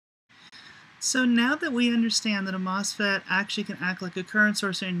So now that we understand that a MOSFET actually can act like a current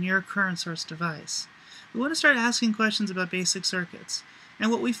source in a near current source device, we want to start asking questions about basic circuits.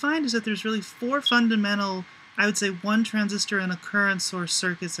 And what we find is that there's really four fundamental, I would say one transistor and a current source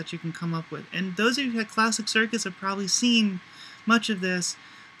circuits that you can come up with. And those of you who had classic circuits have probably seen much of this,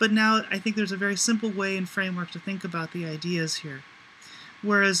 but now I think there's a very simple way and framework to think about the ideas here.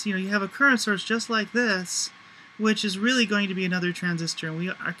 Whereas, you have a current source just like this, which is really going to be another transistor, and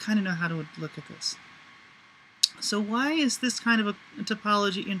we kind of know how to look at this. So why is this kind of a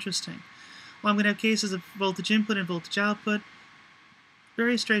topology interesting? Well, I'm going to have cases of voltage input and voltage output.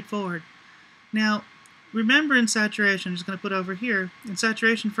 Very straightforward. Now, remember in saturation, I'm just going to put over here, in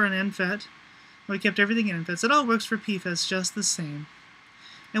saturation for an NFET, we kept everything in NFETs. It all works for PFETs just the same.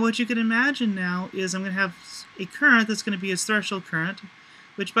 And what you can imagine now is I'm going to have a current that's going to be its threshold current,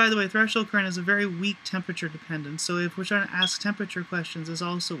 which, by the way, threshold current is a very weak temperature dependence. So if we're trying to ask temperature questions, this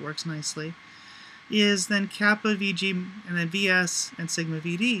also works nicely, is then kappa Vg and then Vs and sigma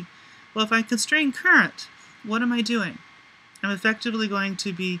Vd. Well, if I constrain current, what am I doing? I'm effectively going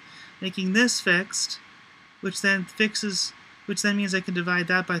to be making this fixed, which then means I can divide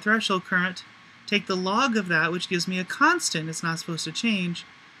that by threshold current, take the log of that, which gives me a constant. It's not supposed to change.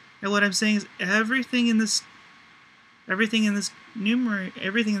 And what I'm saying is everything in this numerator,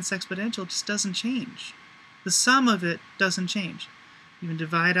 everything in this exponential just doesn't change. The sum of it doesn't change. You can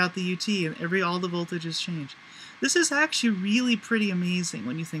divide out the UT and all the voltages change. This is actually really pretty amazing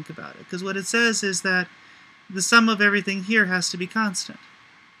when you think about it, because what it says is that the sum of everything here has to be constant.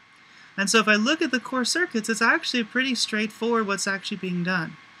 And so if I look at the core circuits, it's actually pretty straightforward what's actually being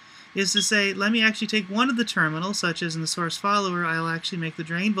done. Is to say, let me actually take one of the terminals, such as in the source follower, I'll actually make the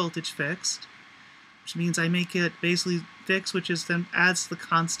drain voltage fixed, which means I make it basically fixed, which is then adds the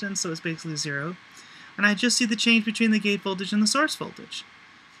constant, so it's basically 0. And I just see the change between the gate voltage and the source voltage.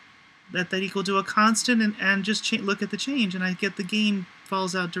 That equal to a constant, and just look at the change, and I get the gain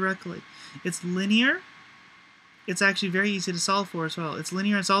falls out directly. It's linear. It's actually very easy to solve for as well. It's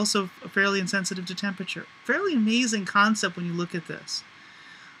linear. It's also fairly insensitive to temperature. Fairly amazing concept when you look at this.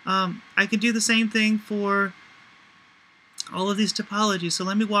 I can do the same thing for all of these topologies, so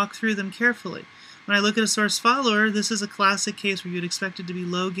let me walk through them carefully. When I look at a source follower, this is a classic case where you'd expect it to be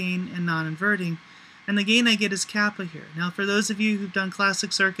low gain and non-inverting, and the gain I get is kappa here. Now, for those of you who've done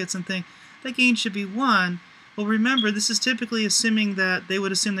classic circuits and think that gain should be 1, well, remember, this is typically assuming that they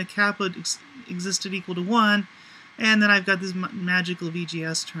would assume that kappa existed equal to 1, and then I've got this magical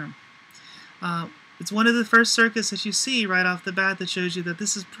VGS term. It's one of the first circuits that you see right off the bat that shows you that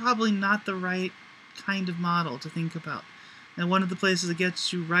this is probably not the right kind of model to think about, and one of the places that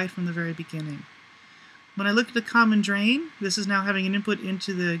gets you right from the very beginning. When I look at the common drain, this is now having an input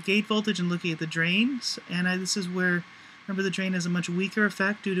into the gate voltage and looking at the drains, and this is where, remember, the drain has a much weaker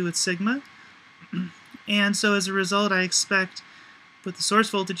effect due to its sigma, and so as a result I expect put the source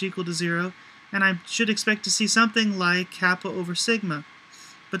voltage equal to 0, and I should expect to see something like kappa over sigma.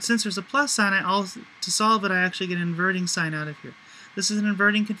 But since there's a plus sign, to solve it, I actually get an inverting sign out of here. This is an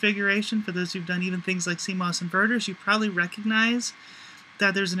inverting configuration. For those who've done even things like CMOS inverters, you probably recognize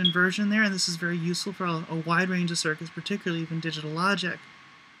that there's an inversion there, and this is very useful for a wide range of circuits, particularly even digital logic.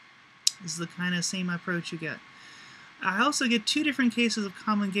 This is the kind of same approach you get. I also get two different cases of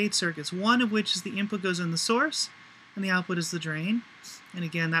common gate circuits, one of which is the input goes in the source, and the output is the drain. And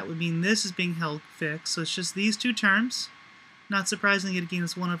again, that would mean this is being held fixed, so it's just these two terms. Not surprisingly, again,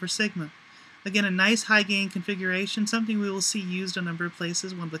 it's 1 over sigma. Again, a nice high gain configuration, something we will see used a number of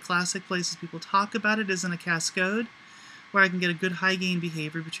places. One of the classic places people talk about it is in a cascode, where I can get a good high gain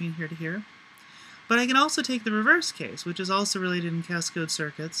behavior between here to here. But I can also take the reverse case, which is also related in cascode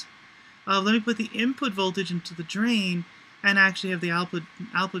circuits. Let me put the input voltage into the drain and actually have the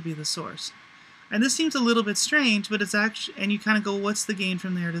output be the source. And this seems a little bit strange, but it's actually, and you kind of go, what's the gain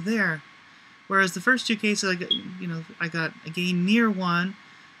from there to there? Whereas the first two cases, I got a gain near 1,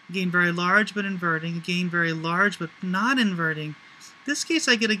 a gain very large but inverting, a gain very large but not inverting. This case,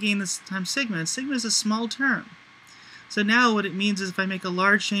 I get a gain this time sigma, and sigma is a small term. So now what it means is if I make a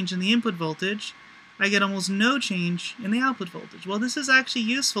large change in the input voltage, I get almost no change in the output voltage. Well, this is actually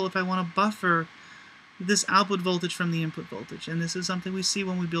useful if I want to buffer this output voltage from the input voltage, and this is something we see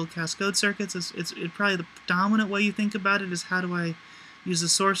when we build cascode circuits. It's probably the dominant way you think about it is how do I use the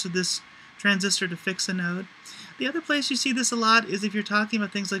source of this transistor to fix a node. The other place you see this a lot is if you're talking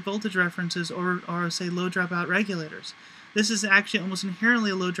about things like voltage references or say low dropout regulators. This is actually almost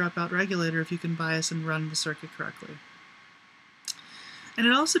inherently a low dropout regulator if you can bias and run the circuit correctly. And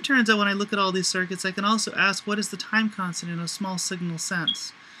it also turns out when I look at all these circuits, I can also ask what is the time constant in a small signal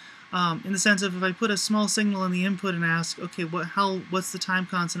sense. in the sense of if I put a small signal in the input and ask, okay, what's the time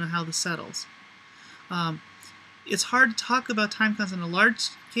constant and how this settles? It's hard to talk about time constant in a large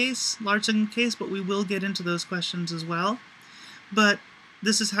signal case, but we will get into those questions as well. But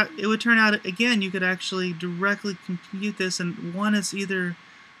this is how it would turn out. Again, you could actually directly compute this, and one is either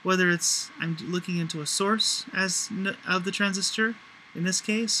whether it's I'm looking into a source of the transistor in this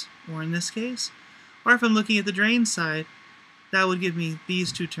case, or in this case, or if I'm looking at the drain side, that would give me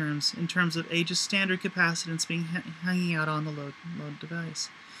these two terms in terms of a just standard capacitance being hanging out on the load device.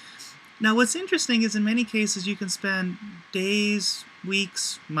 Now what's interesting is in many cases you can spend days,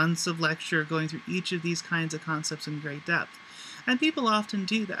 weeks, months of lecture going through each of these kinds of concepts in great depth. And people often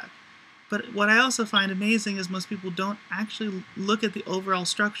do that. But what I also find amazing is most people don't actually look at the overall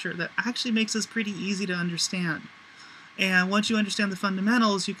structure that actually makes this pretty easy to understand. And once you understand the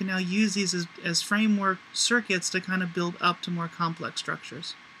fundamentals, you can now use these as framework circuits to kind of build up to more complex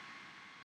structures.